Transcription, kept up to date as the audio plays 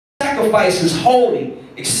sacrifice is holy,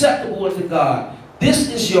 acceptable unto God. This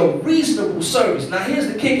is your reasonable service. Now here's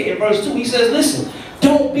the kicker in verse 2. He says, listen,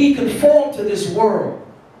 don't be conformed to this world.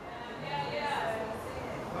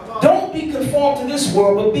 Don't be conformed to this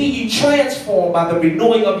world, but be ye transformed by the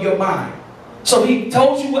renewing of your mind. So he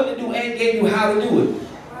told you what to do and gave you how to do it.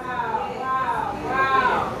 Wow, wow,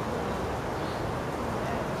 wow.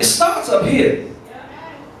 It starts up here.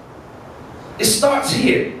 It starts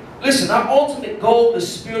here. Listen, our ultimate goal is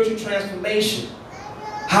spiritual transformation.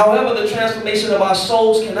 However, the transformation of our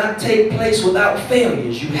souls cannot take place without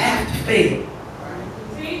failures. You have to fail.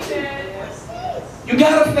 You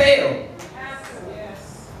gotta fail.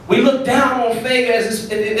 We look down on failure as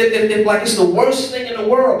if like it's the worst thing in the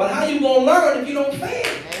world. But how you gonna learn if you don't fail?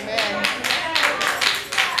 Amen.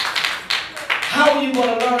 How are you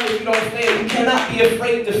gonna learn if you don't fail? You cannot be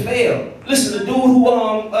afraid to fail. Listen, the dude who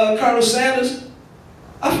Colonel Sanders,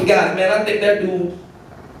 I forgot it, man. I think that dude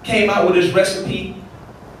came out with his recipe,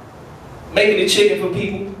 making the chicken for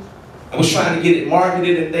people, and was trying to get it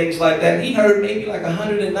marketed and things like that. He heard maybe like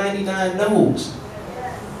 199 no's.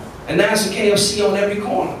 And now it's a KFC on every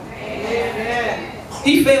corner. Amen.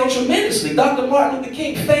 He failed tremendously. Dr. Martin Luther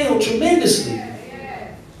King failed tremendously.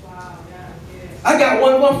 I got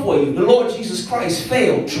one more for you. The Lord Jesus Christ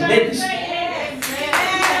failed tremendously.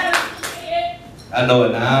 I know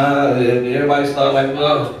it now. Everybody started like,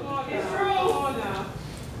 oh.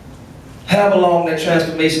 However long that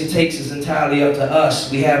transformation takes is entirely up to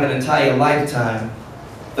us. We have an entire lifetime.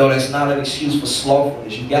 Though that's not an excuse for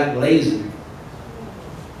slothfulness. You got lazy.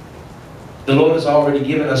 The Lord has already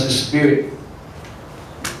given us His Spirit.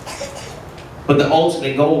 But the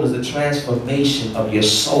ultimate goal is the transformation of your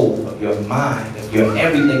soul, of your mind, of your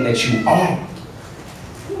everything that you are.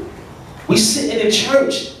 We sit in the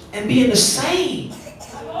church and being the same.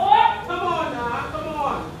 Come on now, come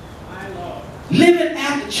on. My Lord. Living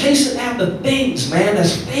after, chasing after things, man,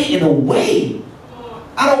 that's fading away.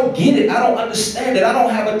 I don't get it. I don't understand it. I don't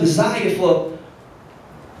have a desire for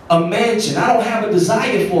a mansion. I don't have a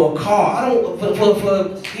desire for a car. I don't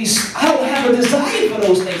have a desire for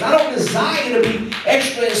those things. I don't desire to be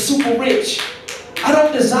extra and super rich. I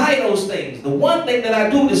don't desire those things. The one thing that I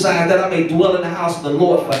do desire is that I may dwell in the house of the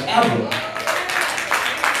Lord forever.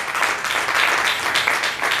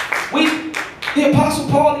 The Apostle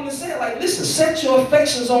Paul even said, like, listen, set your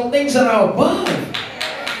affections on things that are above.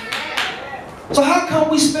 So how come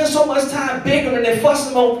we spend so much time bickering and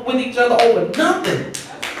fussing with each other over nothing?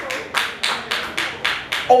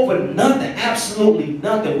 Over nothing, absolutely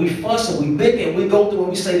nothing. We fuss and we bicker and we go through and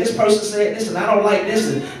we say, this person said this and I don't like this,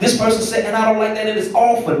 and this person said and I don't like that, and it's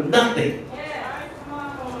all for nothing.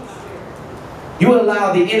 You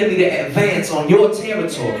allow the enemy to advance on your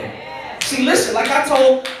territory. See, listen, like I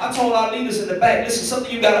told our leaders in the back, listen, something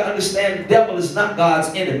you got to understand, the devil is not God's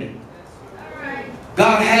enemy.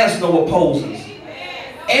 God has no opposers.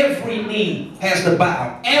 Every knee has to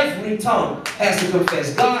bow. Every tongue has to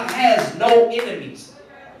confess. God has no enemies.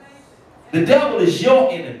 The devil is your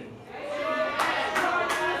enemy.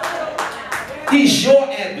 He's your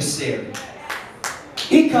adversary.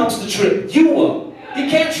 He comes to trip you up. He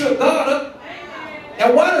can't trip God up.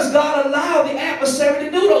 And why does God allow the adversary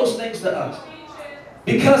to do those things to us?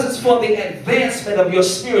 Because it's for the advancement of your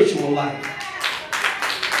spiritual life.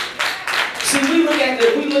 See, we look at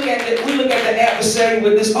the adversary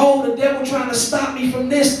with this, oh, the devil trying to stop me from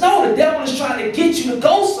this. No, the devil is trying to get you to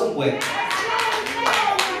go somewhere.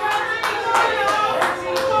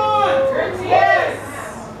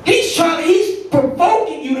 He's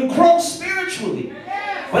provoking you to grow spiritually.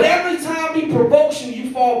 But every time he provokes you,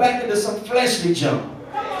 you fall back into some fleshly junk.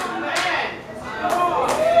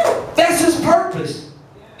 That's his purpose.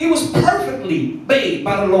 He was perfectly made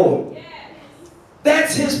by the Lord.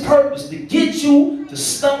 That's his purpose, to get you to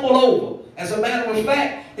stumble over. As a matter of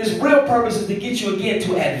fact, his real purpose is to get you again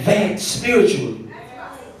to advance spiritually.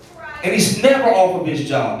 And he's never off of his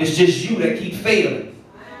job. It's just you that keep failing.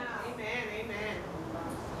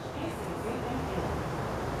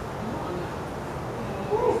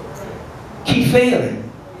 Keep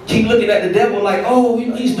failing. Keep looking at the devil like, oh, you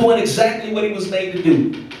know, he's doing exactly what he was made to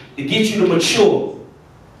do. To get you to mature.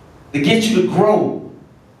 To get you to grow.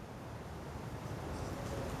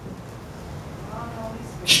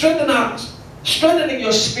 Strengthening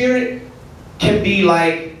your spirit can be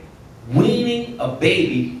like weaning a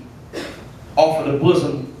baby off of the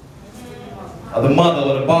bosom of the mother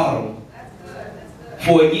or the bottle.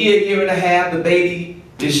 For a year and a half, the baby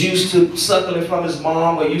is used to suckling from his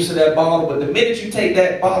mom or used to that bottle, but the minute you take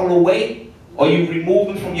that bottle away or you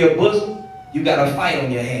remove it from your bosom, you got a fight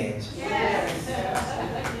on your hands. Yes.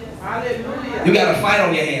 You got a fight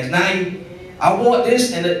on your hands. Now I want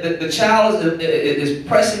this, and the child is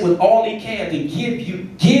pressing with all he can to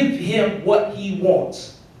give him what he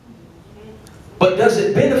wants. But does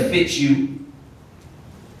it benefit you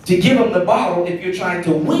to give him the bottle if you're trying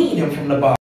to wean him from the bottle?